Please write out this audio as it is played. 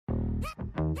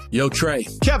Yo, Trey.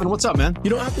 Kevin, what's up, man? You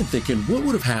know, I've been thinking, what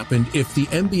would have happened if the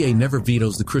NBA never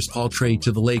vetoes the Chris Paul trade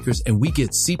to the Lakers and we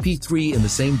get CP3 in the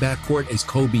same backcourt as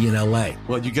Kobe in LA?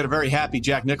 Well, you get a very happy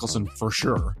Jack Nicholson for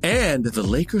sure. And the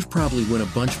Lakers probably win a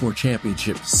bunch more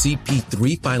championships.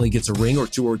 CP3 finally gets a ring or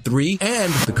 2 or 3,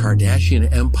 and the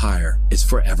Kardashian empire is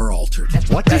forever altered.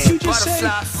 What did you just say?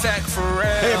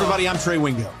 Hey, everybody, I'm Trey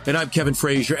Wingo. And I'm Kevin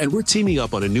Frazier, and we're teaming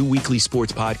up on a new weekly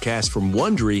sports podcast from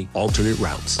Wondery, Alternate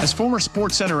Routes. As former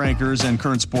Sports Center anchors and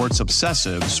current sports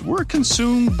obsessives, we're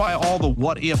consumed by all the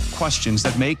what-if questions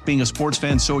that make being a sports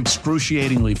fan so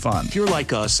excruciatingly fun. If you're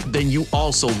like us, then you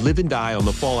also live and die on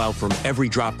the fallout from every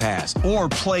drop pass. Or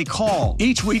play call.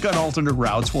 Each week on Alternate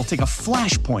Routes, we'll take a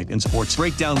flashpoint in sports,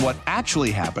 break down what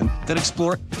actually happened, then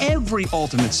explore every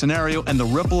alternate scenario and the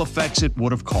ripple effects it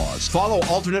would have caused. Follow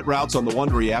Alternate Routes on the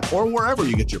Wondery app or wherever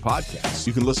you get your podcasts.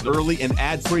 You can listen early and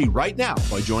ad-free right now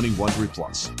by joining Wondery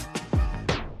Plus.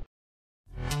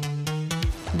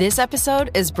 This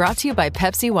episode is brought to you by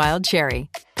Pepsi Wild Cherry.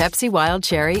 Pepsi Wild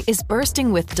Cherry is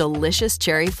bursting with delicious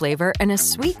cherry flavor and a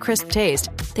sweet, crisp taste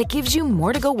that gives you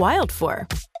more to go wild for.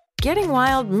 Getting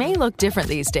wild may look different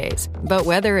these days, but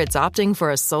whether it's opting for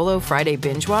a solo Friday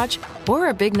binge watch or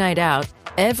a big night out,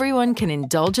 everyone can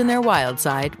indulge in their wild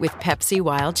side with Pepsi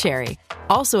Wild Cherry.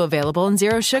 Also available in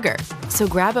Zero Sugar. So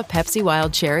grab a Pepsi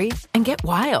Wild Cherry and get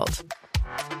wild.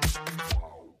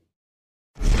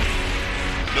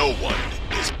 No one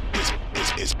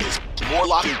is more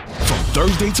locked in. From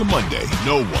Thursday to Monday,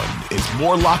 no one is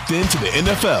more locked into the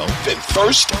NFL than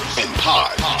First and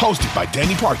Pod. Hosted by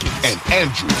Danny Parkins and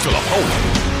Andrew Filippone.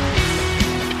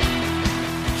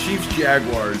 Chiefs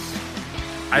Jaguars.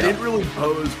 I didn't really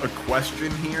pose a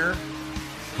question here,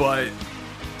 but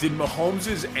did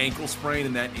Mahomes' ankle sprain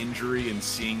and that injury and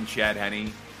seeing Chad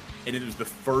Henne, and it was the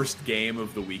first game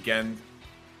of the weekend,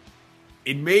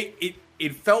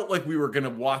 it felt like we were going to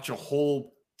watch a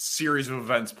whole series of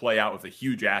events play out with a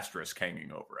huge asterisk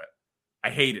hanging over it. I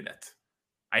hated it.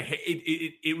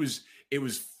 It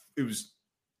was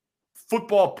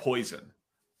football poison.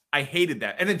 I hated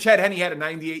that. And then Chad Henne had a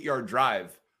 98-yard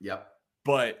drive. Yep.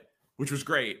 Which was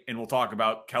great. And we'll talk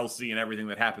about Kelsey and everything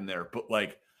that happened there. But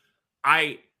like,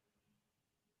 I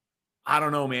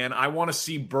don't know, man. I want to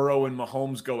see Burrow and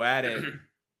Mahomes go at it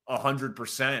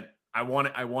 100%. I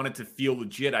want it to feel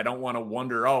legit. I don't want to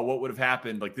wonder, what would have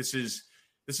happened? Like this is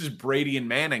Brady and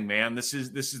Manning, man. This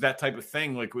is that type of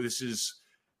thing. Like this is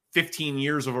 15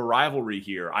 years of a rivalry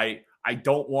here. I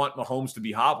don't want Mahomes to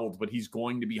be hobbled, but he's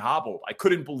going to be hobbled. I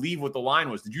couldn't believe what the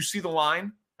line was. Did you see the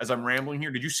line as I'm rambling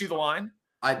here? Did you see the line?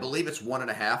 I believe it's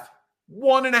 1.5.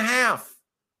 1.5.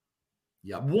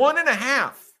 Yep.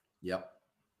 1.5. Yep.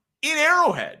 In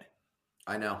Arrowhead.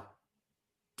 I know.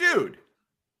 Dude,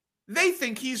 they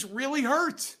think he's really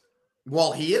hurt.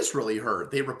 Well, he is really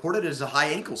hurt. They reported it as a high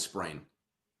ankle sprain.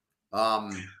 I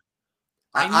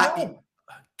know.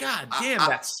 God damn,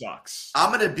 that sucks.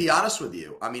 I'm going to be honest with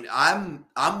you. I mean, I'm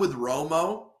with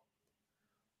Romo.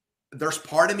 There's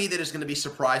part of me that is going to be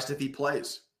surprised if he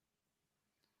plays.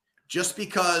 Just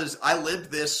because I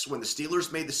lived this when the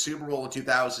Steelers made the Super Bowl in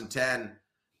 2010.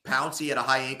 Pouncey had a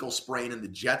high ankle sprain in the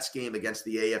Jets game against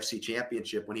the AFC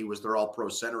Championship when he was their all-pro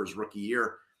center his rookie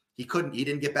year. He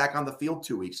didn't get back on the field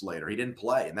 2 weeks later. He didn't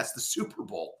play, and that's the Super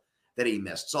Bowl that he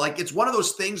missed. So, like, it's one of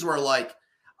those things where, like,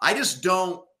 I just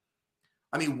don't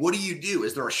 – I mean, what do you do?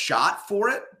 Is there a shot for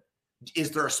it?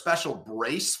 Is there a special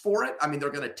brace for it? I mean, they're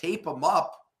going to tape him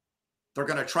up. They're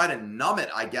going to try to numb it,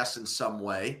 I guess, in some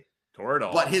way.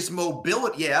 But his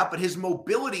mobility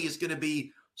is going to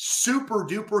be super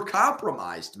duper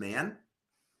compromised, man.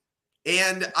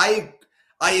 And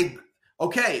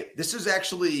okay, this is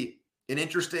actually an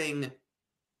interesting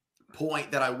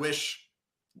point that I wish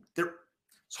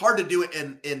it's hard to do it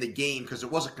in the game because it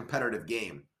was a competitive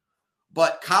game.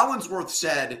 But Collinsworth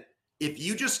said, if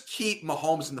you just keep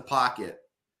Mahomes in the pocket,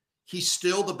 he's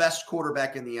still the best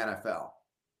quarterback in the NFL.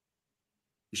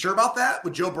 You sure about that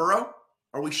with Joe Burrow?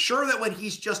 Are we sure that when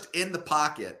he's just in the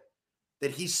pocket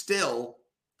that he's still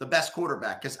the best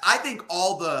quarterback? Because I think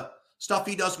all the stuff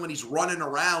he does when he's running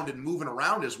around and moving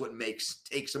around is what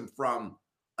takes him from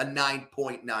a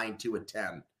 9.9 to a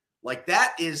 10. Like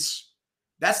that's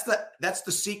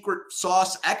the secret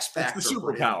sauce X factor. That's the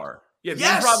superpower. Yeah,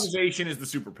 the improvisation is the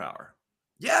superpower.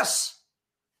 Yes.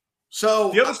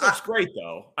 So the other stuff's great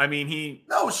though. I mean,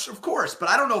 No, of course, but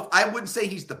I don't know if I wouldn't say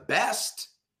he's the best.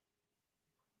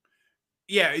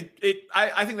 Yeah,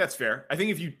 I think that's fair. I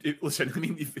think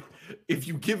if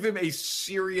you give him a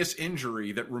serious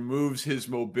injury that removes his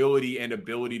mobility and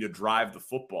ability to drive the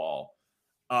football,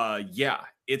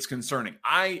 it's concerning.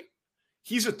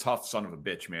 He's a tough son of a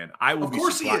bitch, man. I will. Of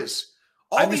course he is.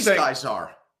 All these guys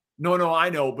are. No, I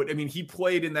know. But, I mean, he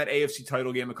played in that AFC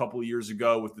title game a couple of years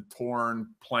ago with the torn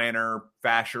plantar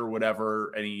fascia or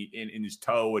whatever, and he in his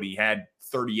toe, and he had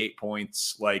 38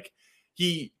 points. Like,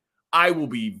 I will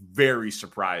be very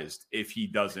surprised if he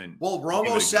doesn't. Well,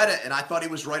 Romo said it, and I thought he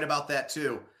was right about that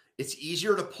too. It's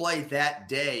easier to play that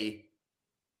day.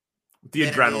 The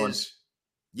adrenaline.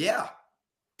 Yeah.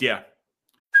 Yeah.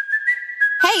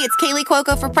 Hey, it's Kaylee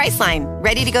Cuoco for Priceline.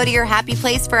 Ready to go to your happy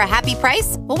place for a happy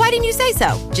price? Well, why didn't you say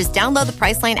so? Just download the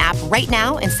Priceline app right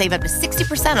now and save up to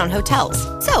 60% on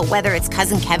hotels. So whether it's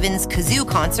Cousin Kevin's Kazoo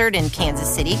Concert in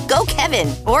Kansas City, go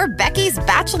Kevin, or Becky's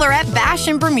Bachelorette Bash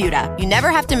in Bermuda, you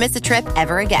never have to miss a trip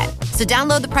ever again. So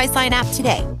download the Priceline app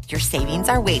today. Your savings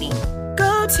are waiting.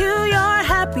 Go to your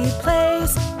happy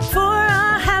place for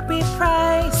a happy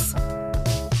price.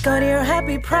 Go to your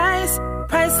happy price,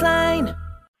 Priceline.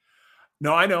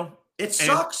 No, I know. It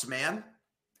sucks, man.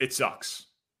 It sucks.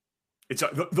 It's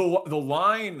the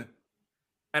line,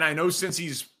 and I know since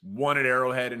he's won at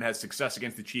Arrowhead and has success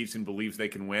against the Chiefs and believes they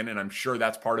can win, and I'm sure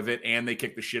that's part of it, and they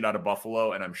kicked the shit out of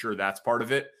Buffalo, and I'm sure that's part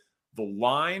of it. The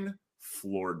line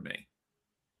floored me.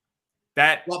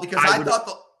 Because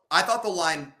I thought the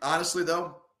line, honestly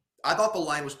though, I thought the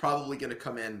line was probably going to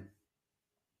come in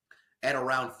at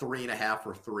around 3.5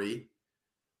 or 3.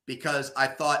 Because I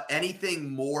thought anything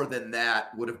more than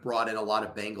that would have brought in a lot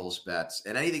of Bengals bets,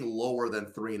 and anything lower than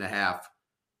 3.5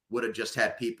 would have just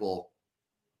had people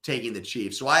taking the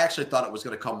Chiefs. So I actually thought it was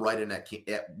going to come right in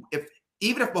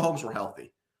even if Mahomes were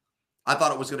healthy, I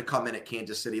thought it was going to come in at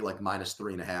Kansas City like minus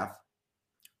 3.5.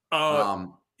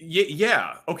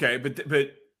 Yeah, okay,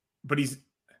 but he's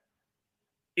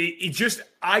just.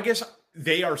 I guess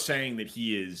they are saying that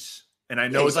he is, and I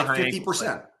know it's like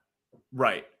 50%,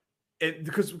 right?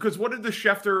 Because what did the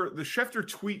Schefter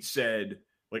tweet said,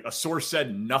 like a source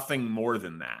said nothing more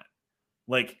than that,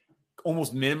 like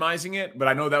almost minimizing it. But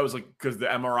I know that was like because the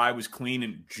MRI was clean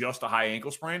and just a high ankle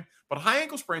sprain. But high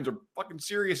ankle sprains are fucking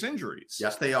serious injuries.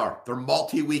 Yes, they are. They're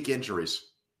multi-week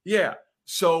injuries. Yeah.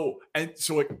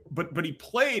 But he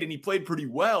played pretty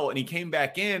well, and he came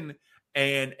back in,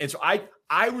 and so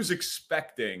I was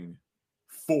expecting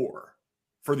 4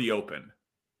 for the open,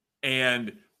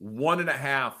 and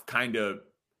 1.5 kind of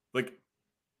like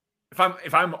if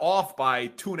I'm off by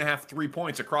 2.5, 3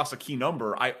 points across a key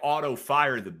number, I auto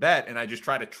fire the bet and I just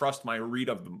try to trust my read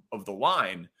of the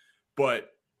line. But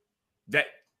that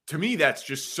to me, that's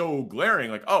just so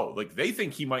glaring. Like, oh, like they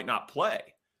think he might not play.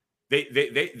 They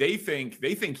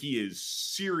think he is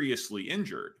seriously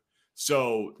injured.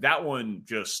 So that one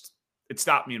just it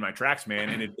stopped me in my tracks, man.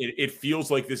 And it feels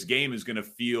like this game is going to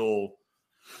feel,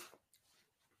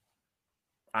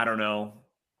 I don't know,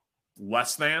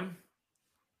 less than.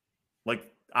 Like,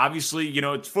 obviously,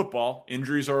 it's football.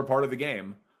 Injuries are a part of the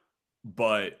game.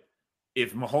 But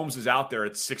if Mahomes is out there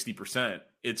at 60%,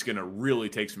 it's going to really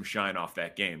take some shine off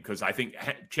that game. Because I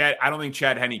don't think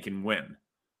Chad Henne can win.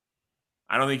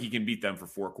 I don't think he can beat them for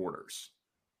 4 quarters.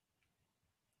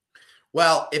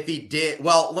 Well, if he did,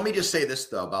 let me just say this,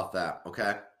 though, about that,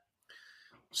 okay?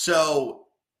 So,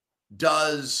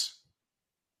 did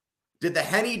the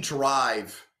Henne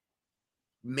drive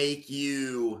make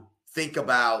you think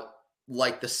about,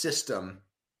 like, the system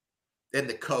and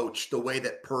the coach, the way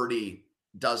that Purdy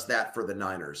does that for the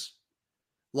Niners?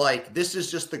 Like, this is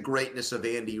just the greatness of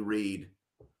Andy Reid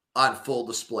on full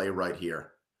display right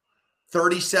here.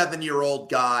 37-year-old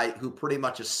guy who pretty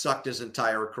much has sucked his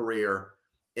entire career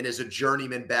and as a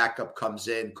journeyman backup comes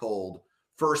in cold.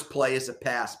 First play is a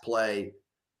pass play,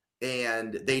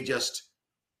 and they just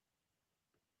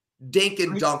dink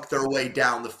and dunk their way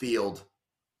down the field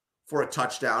for a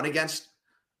touchdown against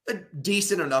a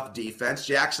decent enough defense.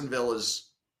 Jacksonville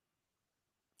has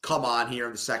come on here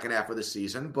in the second half of the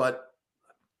season, but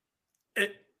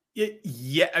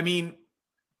I mean,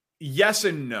 yes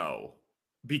and no,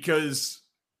 because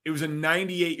it was a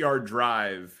 98-yard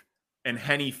drive and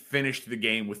Henne finished the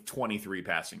game with 23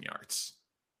 passing yards.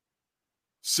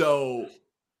 So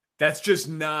that's just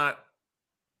not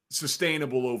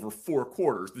sustainable over 4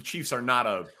 quarters. The Chiefs are not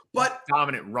a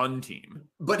dominant run team.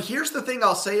 But here's the thing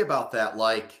I'll say about that.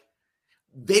 Like,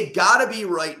 they've got to be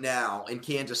right now in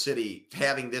Kansas City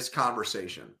having this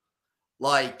conversation.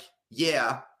 Like,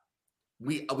 yeah,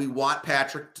 we want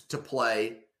Patrick to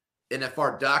play. And if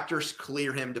our doctors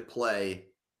clear him to play,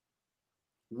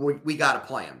 we got to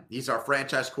play him. He's our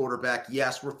franchise quarterback.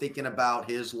 Yes, we're thinking about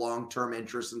his long-term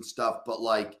interests and stuff. But,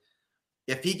 like,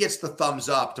 if he gets the thumbs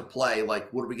up to play,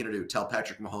 like, what are we going to do? Tell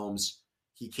Patrick Mahomes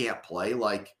he can't play?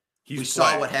 Like, we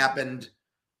saw what happened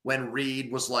when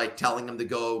Reid was, like, telling him to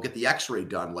go get the x-ray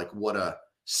done. Like, what a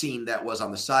scene that was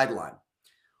on the sideline.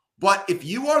 But if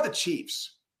you are the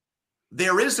Chiefs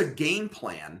there is a game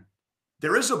plan.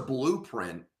 There is a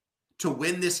blueprint to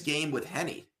win this game with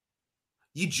Henne.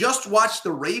 You just watched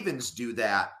the Ravens do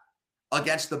that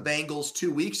against the Bengals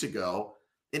 2 weeks ago.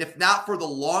 And if not for the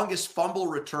longest fumble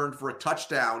return for a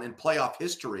touchdown in playoff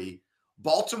history,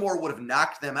 Baltimore would have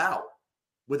knocked them out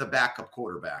with a backup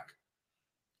quarterback.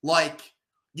 Like,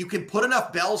 you can put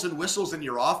enough bells and whistles in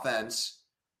your offense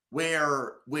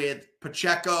where with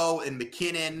Pacheco and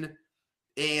McKinnon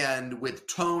and with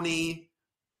Tony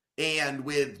and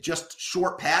with just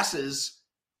short passes,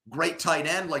 great tight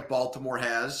end like Baltimore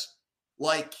has.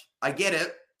 Like, I get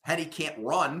it. Henne can't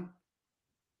run.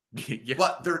 Yeah.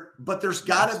 But there's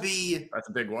got to be. That's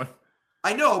a big one.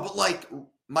 I know, but like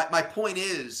my point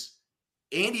is,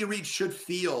 Andy Reid should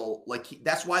feel like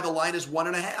that's why the line is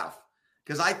 1.5.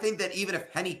 Because I think that even if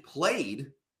Henne played,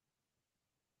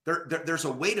 there's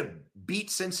a way to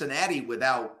beat Cincinnati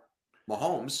without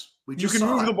Mahomes. You can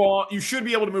move the ball. You should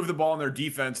be able to move the ball in their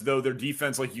defense, though their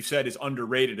defense, like you said, is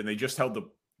underrated, and they just held the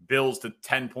Bills to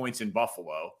 10 points in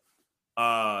Buffalo.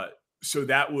 So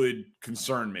that would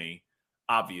concern me,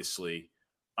 obviously.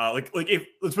 If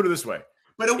let's put it this way.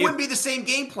 But it wouldn't be the same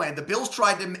game plan. The Bills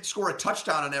tried to score a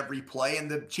touchdown on every play, and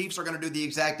the Chiefs are going to do the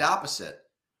exact opposite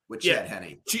with Chad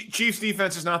Henne. Chiefs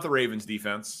defense is not the Ravens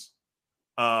defense.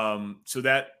 So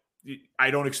that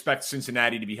I don't expect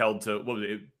Cincinnati to be held to, what was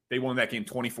it? They won that game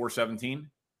 24-17,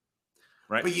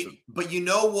 right? But you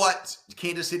know what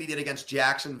Kansas City did against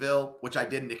Jacksonville, which I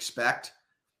didn't expect,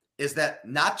 is that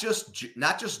not just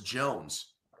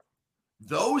Jones,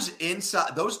 those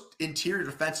interior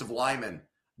defensive linemen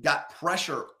got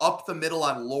pressure up the middle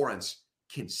on Lawrence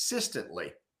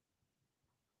consistently.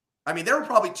 I mean, there were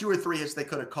probably 2 or 3 hits they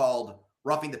could have called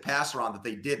roughing the passer on that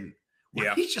they didn't.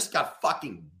 Yeah, he just got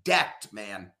fucking decked,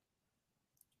 man.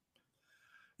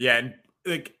 Yeah, and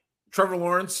like Trevor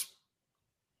Lawrence,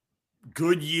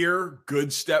 good year,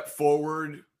 good step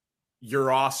forward.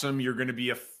 You're awesome. You're going to be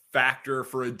a factor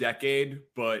for a decade,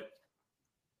 but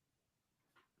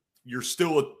you're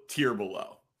still a tier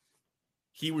below.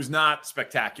 He was not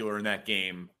spectacular in that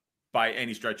game by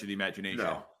any stretch of the imagination.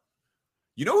 No.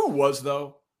 You know who was,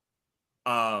 though?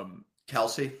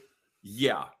 Kelsey?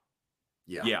 Yeah.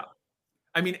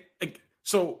 I mean,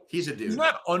 so he's a dude. He's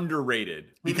not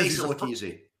underrated. He makes it look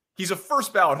easy. He's a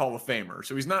first ballot Hall of Famer,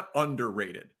 so he's not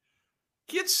underrated.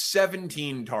 He had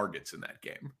 17 targets in that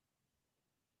game.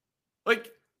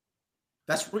 Like,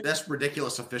 that's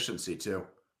ridiculous efficiency too.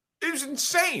 It was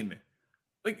insane.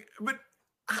 Like, but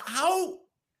how,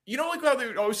 like how they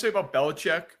would always say about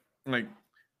Belichick, like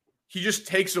he just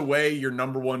takes away your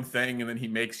number one thing and then he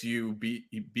makes you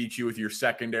beat you with your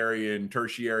secondary and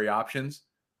tertiary options.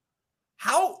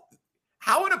 How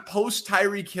in a post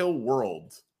Tyreek Hill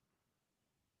world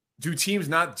do teams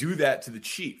not do that to the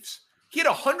Chiefs? He had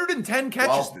 110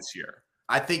 catches this year.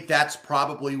 I think that's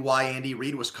probably why Andy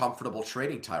Reid was comfortable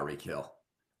trading Tyreek Hill,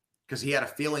 because he had a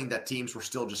feeling that teams were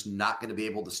still just not going to be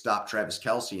able to stop Travis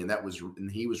Kelce,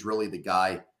 and he was really the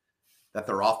guy that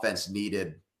their offense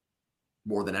needed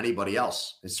more than anybody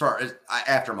else. As far as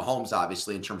after Mahomes,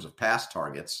 obviously, in terms of pass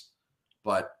targets,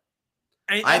 but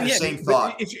I have the same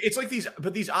thought. It's like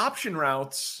these option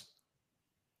routes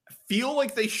feel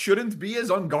like they shouldn't be as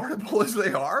unguardable as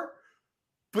they are.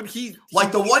 But the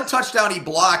one touchdown he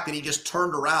blocked and he just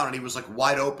turned around and he was like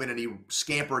wide open and he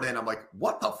scampered in. I'm like,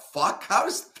 what the fuck? How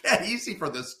is that easy for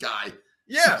this guy?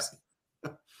 Yeah.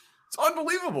 It's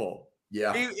unbelievable.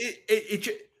 Yeah.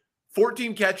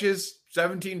 14 catches,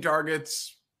 17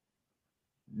 targets,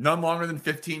 none longer than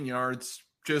 15 yards,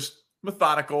 just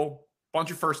methodical,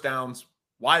 bunch of first downs,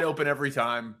 wide open every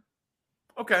time.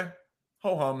 Okay.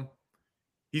 Ho-hum.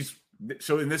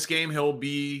 So in this game, he'll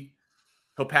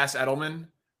pass Edelman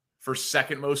for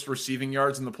second most receiving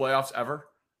yards in the playoffs ever.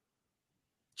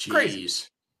 Jeez.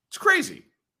 It's crazy.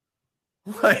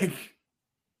 Like,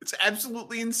 it's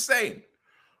absolutely insane.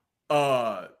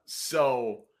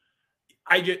 So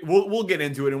we'll get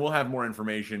into it and we'll have more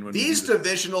information when these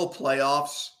divisional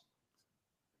playoffs.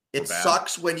 It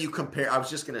sucks when you compare. I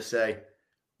was just gonna say,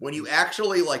 when you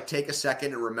actually take a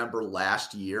second and remember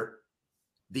last year,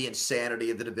 the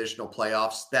insanity of the divisional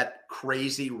playoffs, that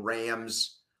crazy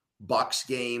Rams-Bucks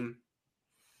game,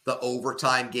 the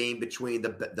overtime game between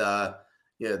the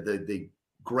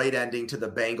great ending to the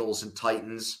Bengals and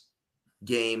Titans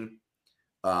game,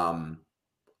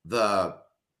 the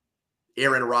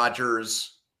Aaron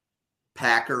Rodgers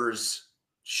Packers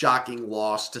shocking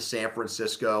loss to San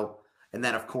Francisco, and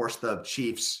then of course the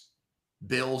Chiefs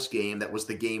Bills game that was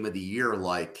the game of the year.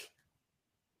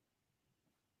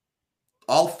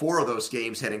 All 4 of those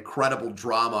games had incredible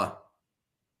drama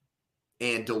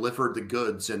and delivered the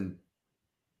goods. And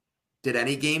Did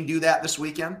any game do that this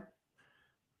weekend?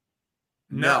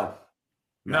 No.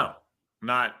 Not.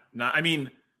 I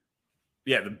mean,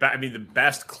 yeah. The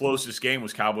best closest game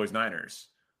was Cowboys Niners,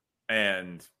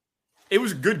 and it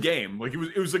was a good game. Like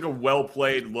it was like a well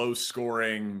played, low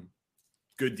scoring,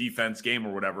 good defense game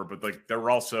or whatever. But like there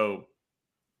were also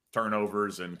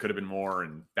turnovers and could have been more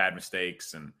and bad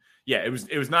mistakes, and yeah, it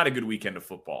was not a good weekend of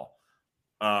football.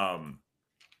 I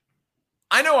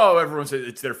know how everyone says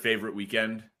it's their favorite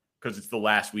weekend because it's the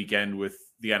last weekend with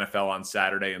the NFL on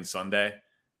Saturday and Sunday.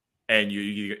 And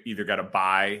you either got to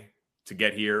buy to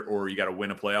get here or you got to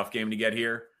win a playoff game to get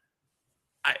here.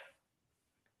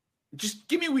 Just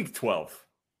give me week 12.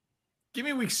 Give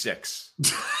me week 6.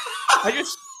 I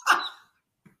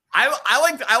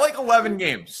like 11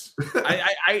 games.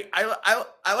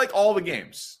 I like all the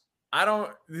games. I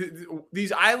don't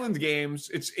these island games.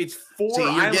 It's 4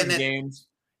 island games,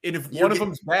 and if one of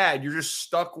them's bad, you're just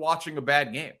stuck watching a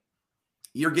bad game.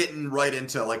 You're getting right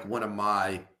into like one of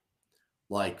my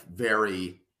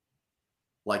very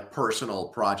personal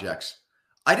projects.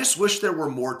 I just wish there were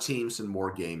more teams and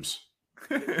more games.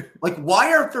 Like,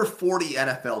 why aren't there 40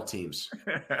 NFL teams?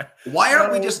 Why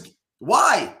aren't we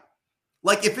why?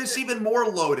 Like, if it's even more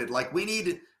loaded, like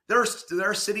there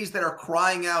are cities that are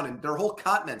crying out and there are whole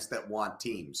continents that want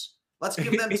teams. Let's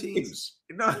give them teams.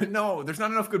 No, there's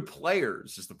not enough good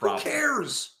players is the problem. Who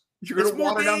cares? You're going to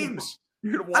water down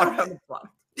the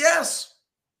product. Yes.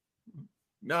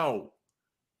 No,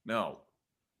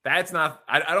 that's not.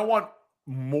 I don't want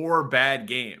more bad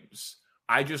games.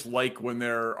 I just like when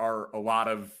there are a lot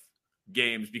of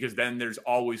games because then there's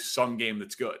always some game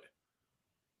that's good.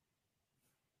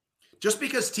 Just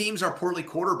because teams are poorly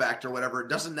quarterbacked or whatever, it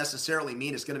doesn't necessarily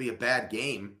mean it's going to be a bad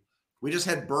game. We just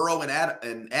had Burrow and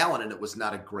Allen, and it was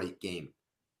not a great game.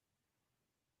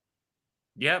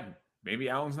 Yeah, maybe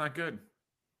Allen's not good.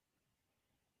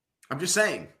 I'm just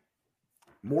saying.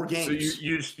 More games. So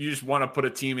you just want to put a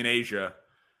team in Asia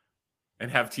and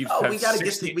have teams have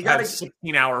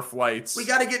 16-hour flights. We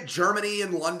got to get Germany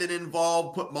and London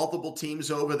involved, put multiple teams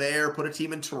over there, put a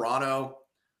team in Toronto,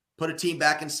 put a team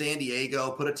back in San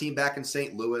Diego, put a team back in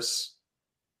St. Louis.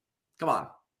 Come on.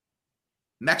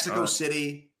 Mexico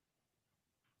City.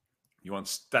 You want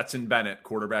Stetson Bennett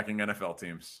quarterbacking NFL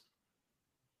teams.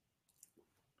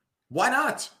 Why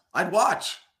not? I'd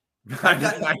watch.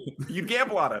 You'd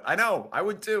gamble on it. I know. I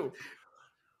would too.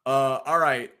 All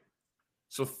right.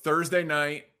 So Thursday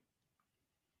night,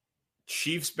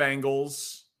 Chiefs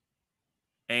Bengals,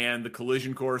 and the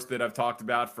collision course that I've talked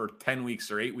about for 10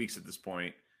 weeks or 8 weeks at this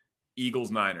point,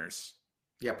 Eagles Niners.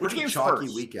 Yeah, pretty chalky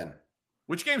weekend.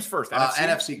 Which game's first?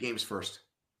 NFC games first.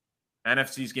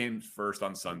 NFC's games first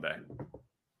on Sunday.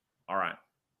 All right.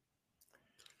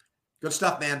 Good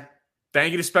stuff, man.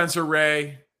 Thank you to Spencer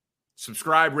Ray.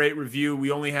 Subscribe, rate, review. We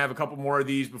only have a couple more of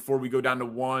these before we go down to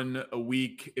one a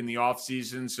week in the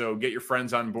offseason. So get your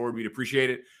friends on board. We'd appreciate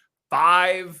it.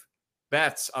 5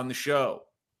 bets on the show.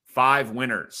 5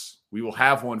 winners. We will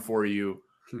have one for you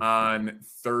on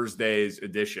Thursday's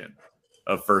edition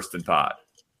of First and Pod.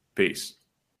 Peace.